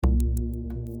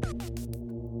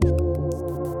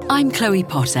I'm Chloe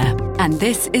Potter, and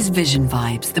this is Vision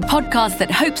Vibes, the podcast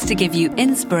that hopes to give you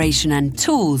inspiration and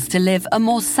tools to live a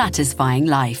more satisfying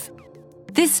life.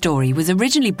 This story was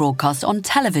originally broadcast on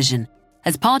television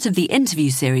as part of the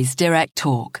interview series Direct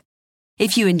Talk.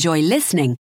 If you enjoy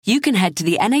listening, you can head to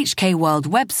the NHK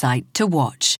World website to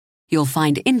watch. You'll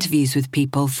find interviews with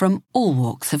people from all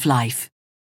walks of life.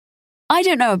 I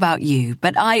don't know about you,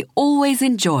 but I always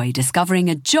enjoy discovering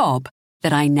a job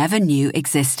that I never knew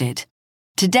existed.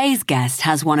 Today's guest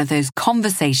has one of those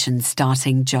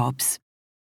conversation-starting jobs.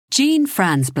 Jean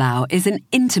Franzblau is an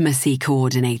intimacy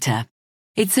coordinator.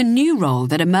 It's a new role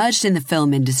that emerged in the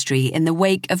film industry in the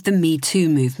wake of the Me Too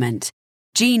movement.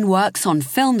 Jean works on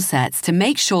film sets to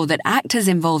make sure that actors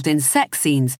involved in sex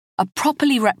scenes are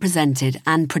properly represented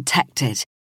and protected,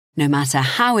 no matter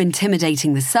how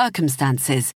intimidating the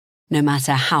circumstances, no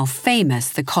matter how famous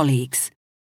the colleagues.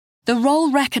 The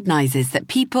role recognizes that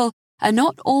people are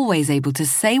not always able to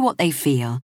say what they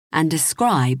feel and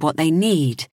describe what they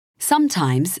need.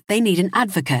 Sometimes they need an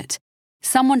advocate,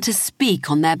 someone to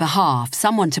speak on their behalf,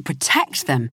 someone to protect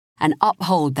them and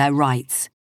uphold their rights.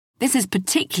 This is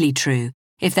particularly true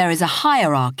if there is a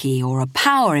hierarchy or a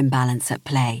power imbalance at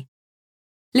play.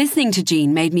 Listening to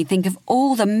Jean made me think of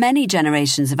all the many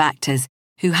generations of actors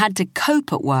who had to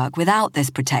cope at work without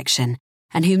this protection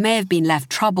and who may have been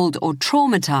left troubled or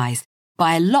traumatized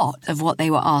by a lot of what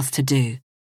they were asked to do.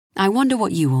 I wonder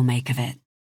what you will make of it.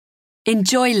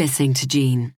 Enjoy listening to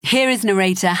Jean. Here is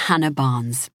narrator Hannah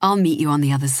Barnes. I'll meet you on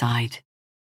the other side.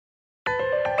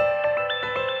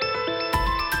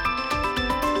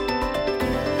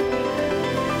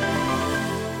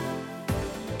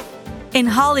 In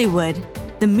Hollywood,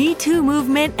 the Me Too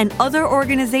movement and other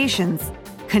organizations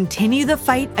continue the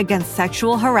fight against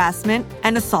sexual harassment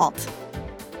and assault.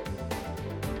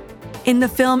 In the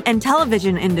film and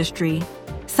television industry,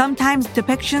 sometimes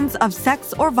depictions of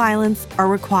sex or violence are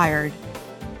required.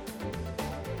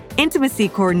 Intimacy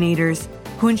coordinators,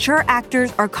 who ensure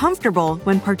actors are comfortable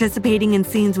when participating in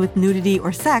scenes with nudity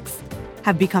or sex,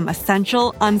 have become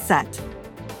essential on set.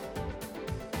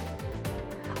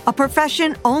 A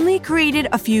profession only created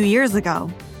a few years ago,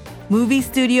 movie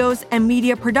studios and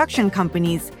media production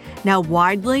companies now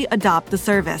widely adopt the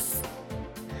service.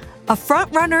 A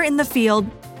frontrunner in the field,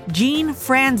 Jean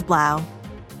Franzblau,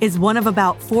 is one of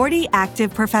about 40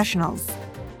 active professionals.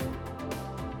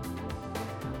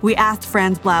 We asked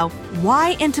Franzblau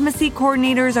why intimacy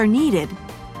coordinators are needed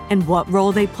and what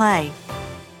role they play.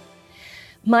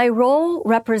 My role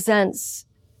represents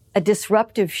a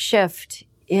disruptive shift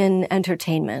in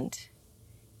entertainment,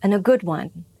 and a good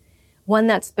one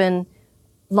that's been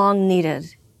long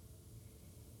needed.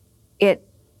 It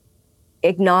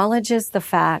acknowledges the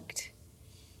fact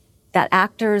that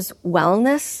actors'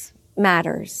 wellness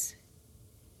matters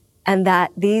and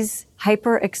that these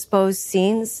hyper-exposed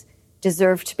scenes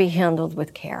deserve to be handled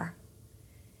with care.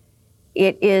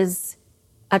 It is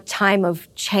a time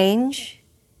of change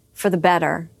for the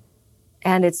better,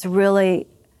 and it's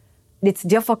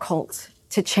difficult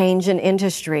to change an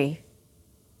industry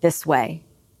this way.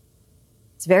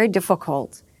 It's very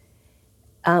difficult.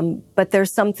 But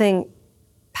there's something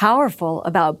powerful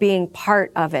about being part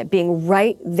of it, being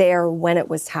right there when it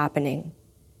was happening.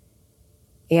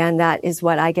 And that is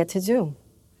what I get to do.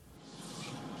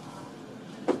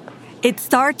 It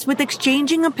starts with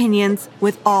exchanging opinions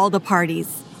with all the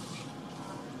parties.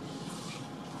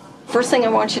 First thing I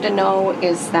want you to know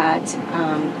is that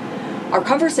our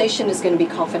conversation is going to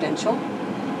be confidential.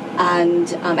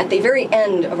 And at the very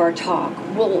end of our talk,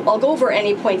 I'll go over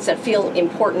any points that feel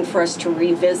important for us to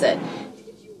revisit.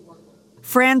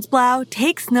 Franzblau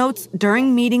takes notes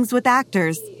during meetings with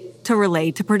actors to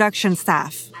relay to production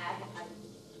staff.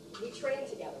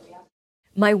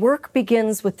 My work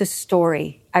begins with the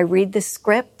story. I read the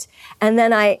script, and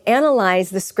then I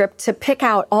analyze the script to pick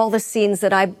out all the scenes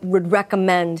that I would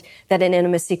recommend that an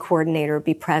intimacy coordinator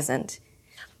be present.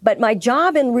 But my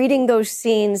job in reading those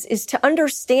scenes is to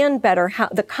understand better how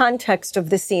the context of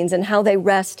the scenes and how they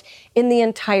rest in the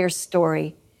entire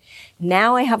story.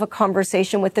 Now I have a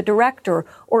conversation with the director,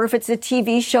 or if it's a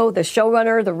TV show, the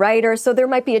showrunner, the writer. So there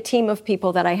might be a team of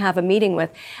people that I have a meeting with,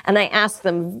 and I ask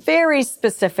them very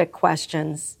specific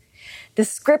questions. The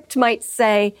script might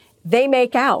say, they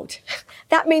make out.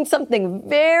 That means something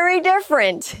very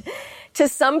different to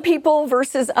some people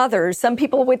versus others. Some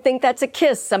people would think that's a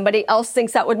kiss. Somebody else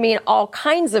thinks that would mean all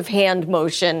kinds of hand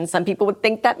motion. Some people would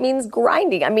think that means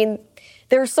grinding. I mean,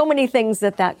 there are so many things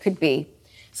that could be.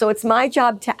 So it's my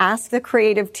job to ask the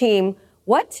creative team,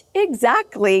 what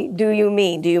exactly do you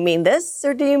mean? Do you mean this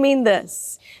or do you mean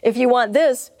this? If you want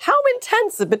this, how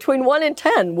intense between 1 and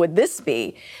 10 would this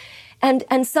be?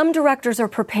 And some directors are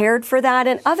prepared for that,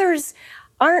 and others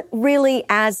aren't really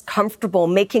as comfortable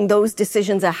making those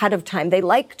decisions ahead of time. They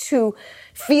like to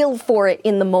feel for it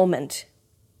in the moment.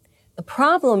 The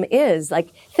problem is,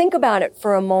 think about it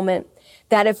for a moment,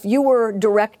 that if you were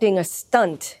directing a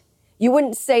stunt, you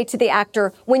wouldn't say to the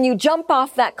actor, when you jump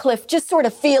off that cliff, just sort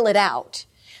of feel it out.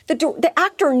 The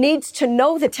actor needs to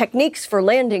know the techniques for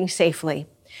landing safely.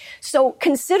 So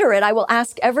consider it. I will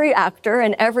ask every actor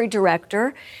and every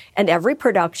director and every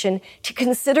production to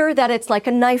consider that it's like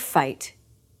a knife fight.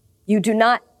 You do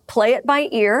not play it by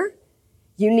ear.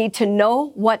 You need to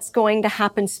know what's going to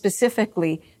happen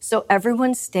specifically so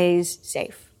everyone stays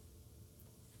safe.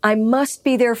 I must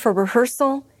be there for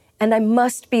rehearsal, and I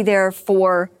must be there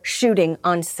for shooting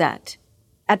on set.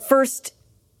 At first,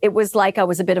 it was like I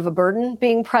was a bit of a burden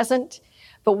being present.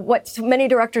 But what many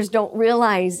directors don't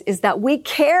realize is that we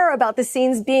care about the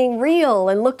scenes being real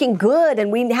and looking good,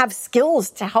 and we have skills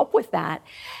to help with that.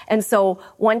 And so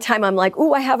one time I'm like,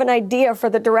 I have an idea for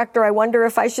the director. I wonder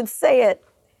if I should say it.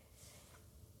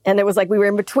 And it was like we were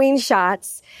in between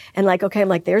shots, and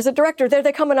there's a director. There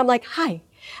they come, and I'm like, hi,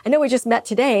 I know we just met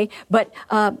today, but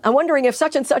I'm wondering if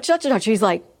such and such. He's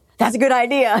like, that's a good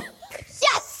idea.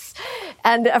 Yes!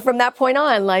 And from that point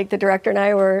on, the director and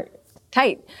I were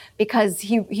tight, because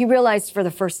he realized for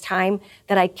the first time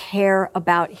that I care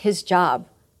about his job.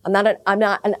 I'm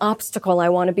not an obstacle. I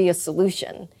want to be a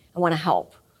solution. I want to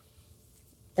help.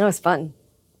 It was fun.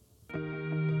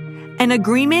 An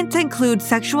agreement to include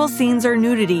sexual scenes or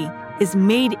nudity is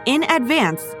made in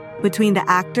advance between the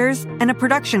actors and a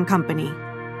production company.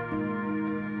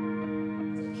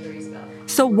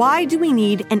 So why do we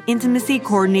need an intimacy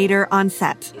coordinator on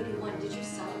set?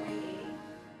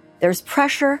 There's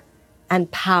pressure and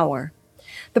power.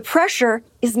 The pressure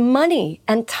is money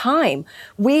and time.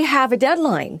 We have a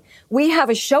deadline. We have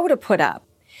a show to put up.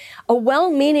 A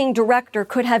well-meaning director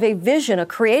could have a vision, a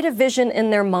creative vision in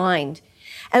their mind.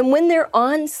 And when they're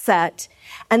on set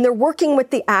and they're working with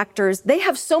the actors, they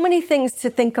have so many things to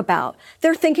think about.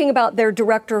 They're thinking about their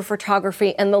director of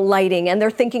photography and the lighting, and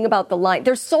they're thinking about the light.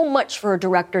 There's so much for a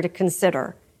director to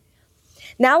consider.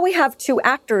 Now we have two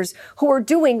actors who are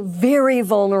doing very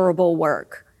vulnerable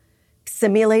work.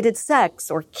 Simulated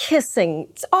sex or kissing.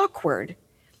 It's awkward.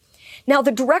 Now,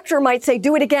 the director might say,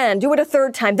 do it again, do it a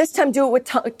third time. This time, do it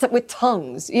with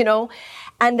tongues,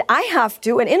 And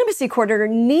an intimacy coordinator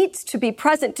needs to be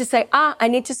present to say, I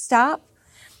need to stop.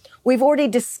 We've already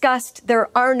discussed there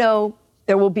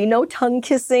will be no tongue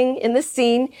kissing in the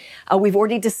scene. We've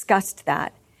already discussed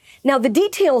that. Now, the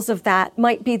details of that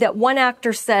might be that one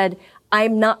actor said,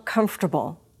 I'm not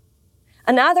comfortable.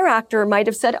 Another actor might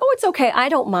have said, it's okay, I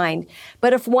don't mind.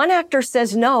 But if one actor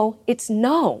says no, it's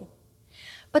no.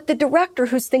 But the director,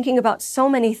 who's thinking about so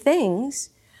many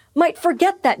things, might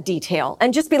forget that detail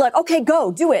and just be like, okay,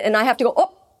 go, do it. And I have to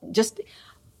go,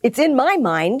 it's in my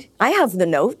mind. I have the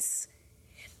notes.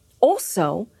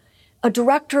 Also, a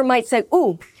director might say,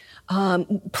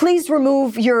 please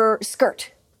remove your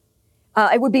skirt.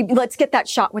 Let's get that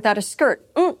shot without a skirt.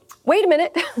 Wait a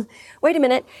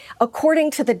minute.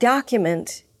 According to the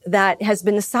document that has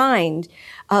been signed,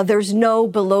 there's no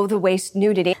below-the-waist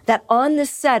nudity. That on the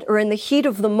set or in the heat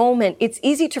of the moment, it's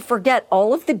easy to forget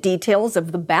all of the details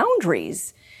of the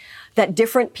boundaries that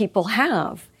different people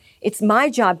have. It's my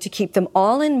job to keep them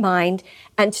all in mind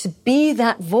and to be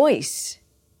that voice.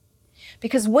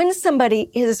 Because when somebody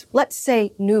is, let's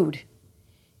say, nude,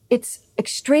 it's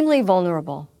extremely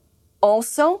vulnerable.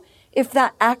 Also, if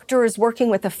that actor is working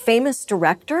with a famous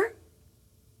director,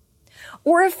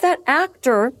 or if that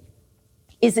actor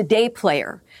is a day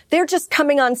player, they're just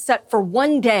coming on set for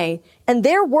one day and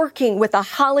they're working with a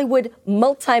Hollywood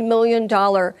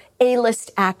multi-million-dollar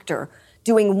A-list actor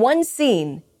doing one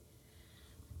scene,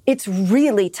 it's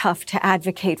really tough to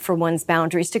advocate for one's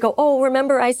boundaries, to go,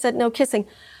 remember I said no kissing,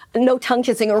 no tongue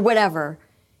kissing or whatever.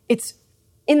 It's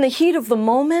in the heat of the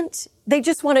moment, they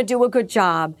just want to do a good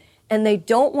job. And they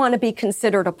don't want to be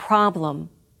considered a problem.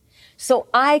 So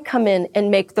I come in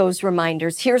and make those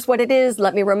reminders. Here's what it is.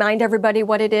 Let me remind everybody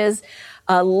what it is.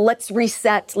 Let's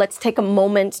reset. Let's take a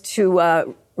moment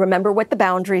to remember what the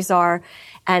boundaries are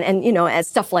and as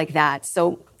stuff like that.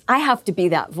 So I have to be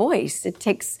that voice.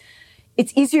 It's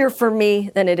easier for me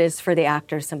than it is for the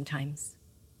actors sometimes.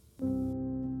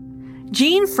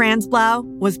 Jean Franzblau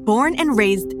was born and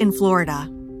raised in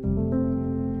Florida.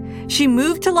 She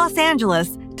moved to Los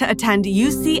Angeles to attend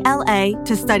UCLA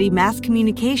to study mass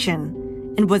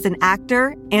communication and was an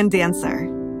actor and dancer.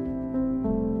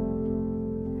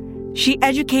 She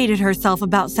educated herself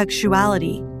about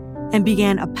sexuality and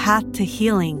began a path to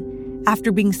healing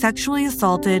after being sexually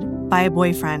assaulted by a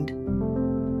boyfriend.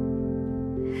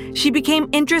 She became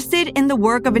interested in the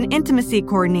work of an intimacy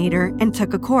coordinator and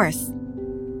took a course.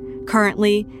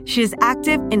 Currently, she is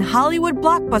active in Hollywood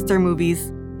blockbuster movies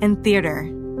and theater.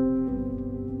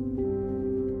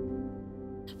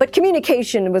 But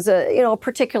communication was a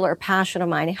particular passion of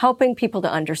mine, helping people to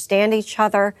understand each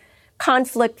other,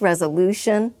 conflict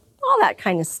resolution, all that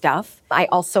kind of stuff. I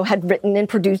also had written and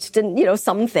produced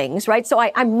some things, right? So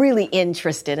I'm really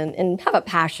interested and have a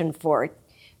passion for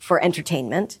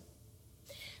entertainment.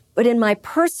 But in my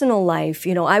personal life,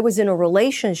 I was in a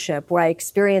relationship where I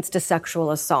experienced a sexual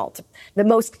assault, the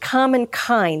most common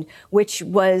kind, which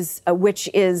is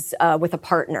with a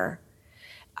partner.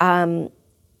 And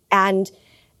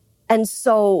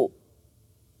so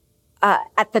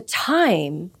at the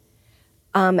time,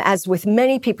 as with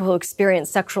many people who experience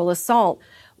sexual assault,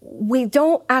 we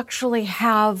don't actually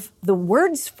have the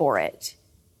words for it.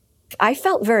 I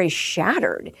felt very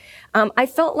shattered. I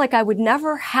felt like I would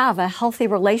never have a healthy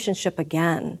relationship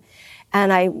again.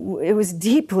 And it was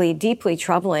deeply, deeply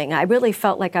troubling. I really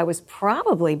felt like I was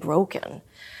probably broken.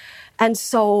 And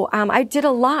so I did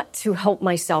a lot to help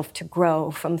myself to grow,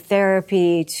 from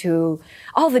therapy to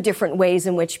all the different ways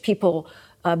in which people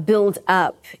build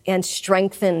up and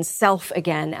strengthen self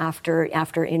again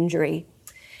after injury.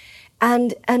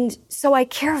 And so I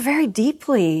care very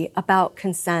deeply about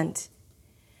consent.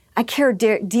 I care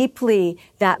deeply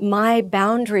that my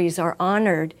boundaries are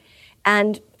honored.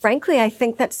 And frankly, I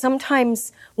think that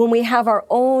sometimes when we have our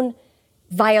own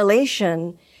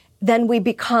violation, then we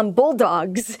become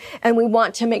bulldogs and we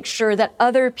want to make sure that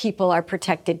other people are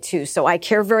protected too. So I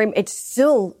care it's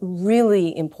still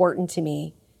really important to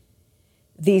me,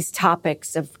 these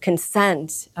topics of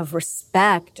consent, of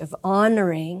respect, of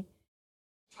honoring.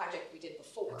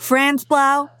 Franz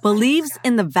Blau believes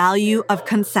in the value of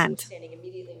consent.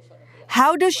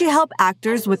 How does she help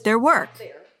actors with their work?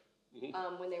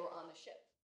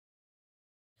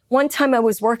 One time I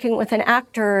was working with an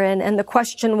actor and the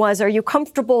question was, are you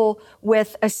comfortable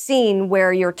with a scene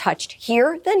where you're touched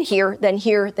here, then here, then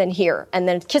here, then here, and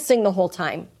then kissing the whole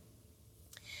time?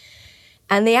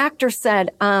 And the actor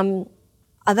said,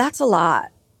 that's a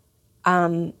lot.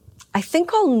 I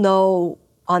think I'll know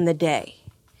on the day.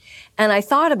 And I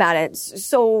thought about it.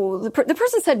 So the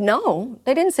person said no.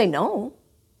 They didn't say no.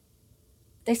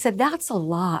 They said, that's a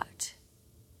lot.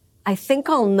 I think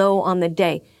I'll know on the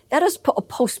day. That is a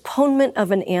postponement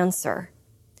of an answer.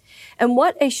 And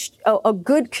what a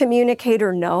good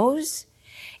communicator knows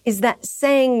is that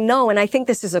saying no, and I think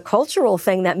this is a cultural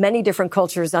thing that many different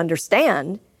cultures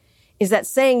understand, is that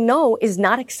saying no is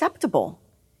not acceptable.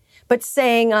 But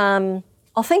saying, I'll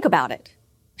think about it,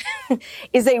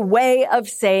 is a way of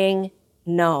saying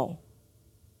no.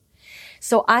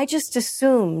 So I just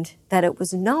assumed that it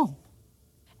was no.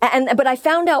 But I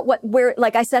found out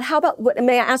like I said, how about,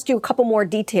 may I ask you a couple more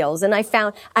details? And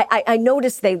I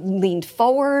noticed they leaned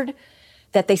forward,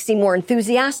 that they seemed more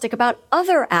enthusiastic about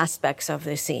other aspects of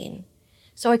the scene.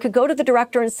 So I could go to the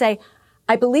director and say,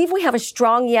 I believe we have a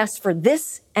strong yes for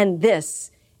this, and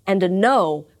a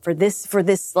no for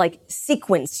this like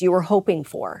sequence you were hoping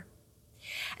for.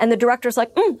 And the director's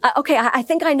like, okay, I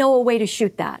think I know a way to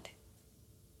shoot that.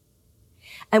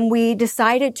 And we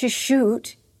decided to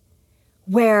shoot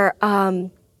where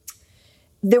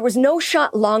there was no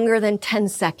shot longer than 10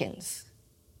 seconds.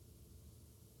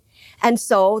 And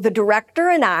so the director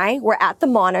and I were at the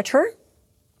monitor,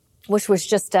 which was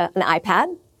just an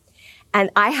iPad,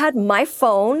 and I had my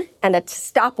phone and a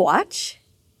stopwatch,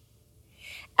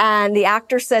 and the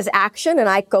actor says action, and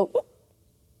I go,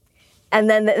 and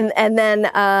then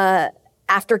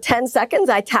after 10 seconds,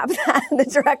 I tap the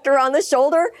director on the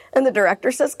shoulder, and the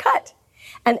director says cut.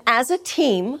 And as a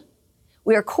team,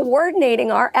 we are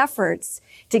coordinating our efforts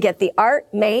to get the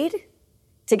art made,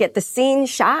 to get the scene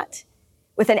shot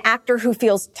with an actor who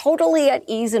feels totally at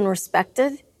ease and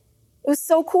respected. It was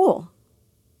so cool.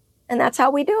 And that's how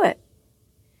we do it.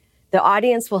 The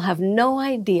audience will have no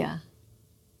idea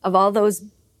of all those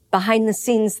behind the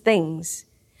scenes things.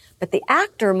 But the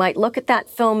actor might look at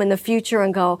that film in the future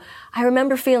and go, I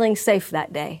remember feeling safe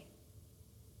that day.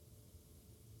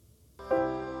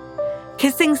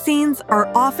 Kissing scenes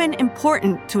are often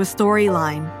important to a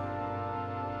storyline.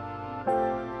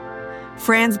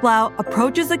 Franz Blau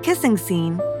approaches a kissing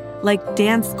scene like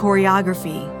dance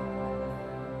choreography.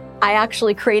 I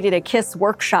actually created a kiss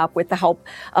workshop with the help.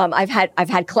 I've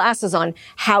had classes on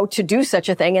how to do such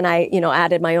a thing, and I,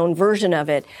 added my own version of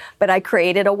it. But I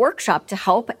created a workshop to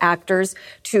help actors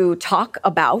to talk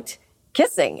about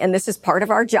kissing. And this is part of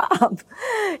our job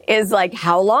is like,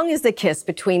 how long is the kiss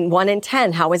between 1 and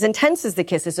 10? How intense is the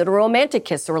kiss? Is it a romantic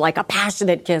kiss or like a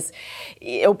passionate kiss?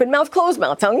 Open mouth, closed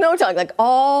mouth, tongue, no tongue, like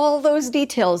all those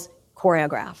details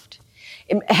choreographed.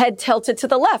 Head tilted to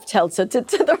the left, tilted to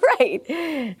the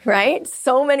right, right?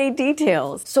 So many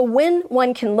details. So when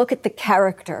one can look at the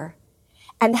character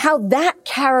and how that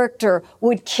character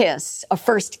would kiss a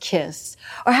first kiss,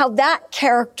 or how that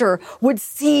character would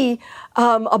see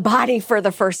a body for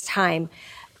the first time,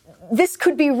 this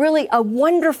could be really a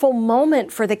wonderful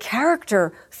moment for the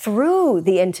character through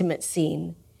the intimate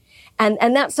scene.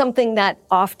 And that's something that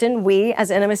often we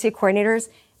as intimacy coordinators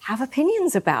have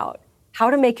opinions about, how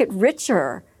to make it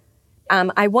richer.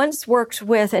 I once worked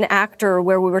with an actor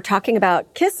where we were talking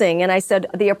about kissing, and I said,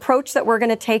 the approach that we're going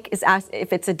to take is ask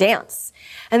if it's a dance.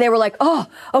 And they were like, oh,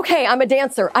 okay, I'm a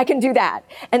dancer. I can do that.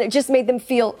 And it just made them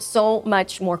feel so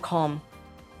much more calm.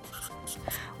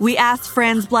 We asked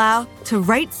Franz Blau to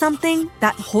write something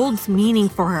that holds meaning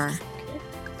for her.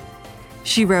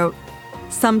 She wrote,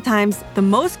 "Sometimes the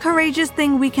most courageous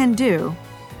thing we can do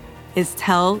is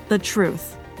tell the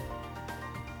truth."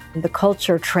 The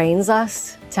culture trains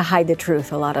us to hide the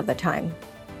truth a lot of the time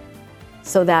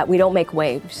so that we don't make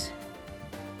waves.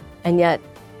 And yet,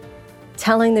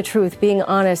 telling the truth, being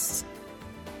honest,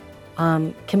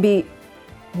 can be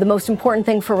the most important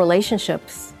thing for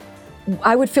relationships.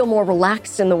 I would feel more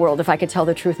relaxed in the world if I could tell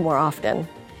the truth more often.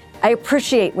 I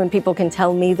appreciate when people can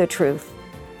tell me the truth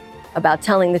about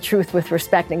telling the truth with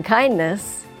respect and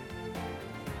kindness,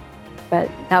 but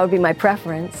that would be my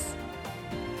preference.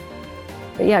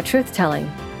 But yeah, truth-telling.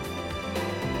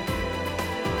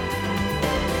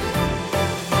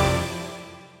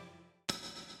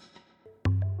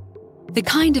 The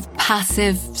kind of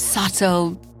passive,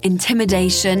 subtle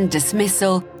intimidation,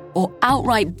 dismissal, or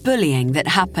outright bullying that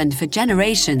happened for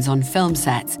generations on film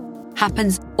sets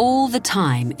happens all the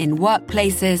time in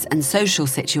workplaces and social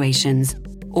situations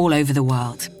all over the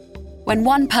world. When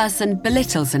one person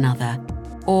belittles another,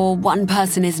 or one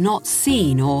person is not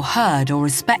seen or heard or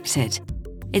respected,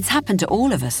 it's happened to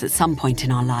all of us at some point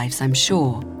in our lives, I'm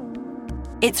sure.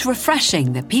 It's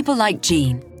refreshing that people like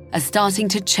Jean are starting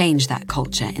to change that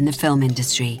culture in the film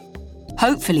industry,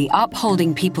 hopefully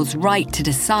upholding people's right to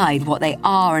decide what they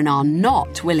are and are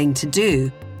not willing to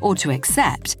do or to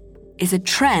accept is a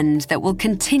trend that will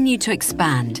continue to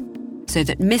expand so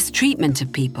that mistreatment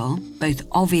of people, both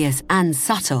obvious and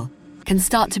subtle, can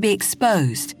start to be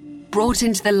exposed, brought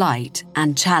into the light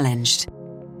and challenged.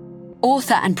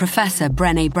 Author and Professor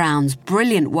Brené Brown's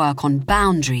brilliant work on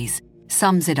boundaries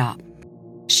sums it up.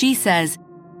 She says,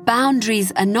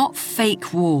 boundaries are not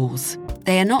fake walls.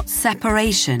 They are not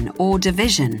separation or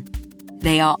division.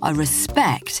 They are a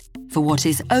respect for what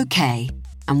is okay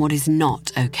and what is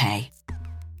not okay.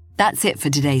 That's it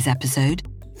for today's episode.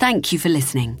 Thank you for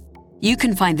listening. You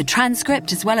can find the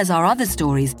transcript as well as our other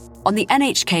stories on the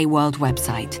NHK World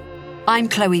website. I'm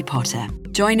Chloe Potter.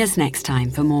 Join us next time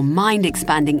for more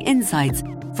mind-expanding insights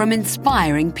from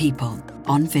inspiring people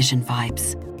on Vision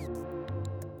Vibes.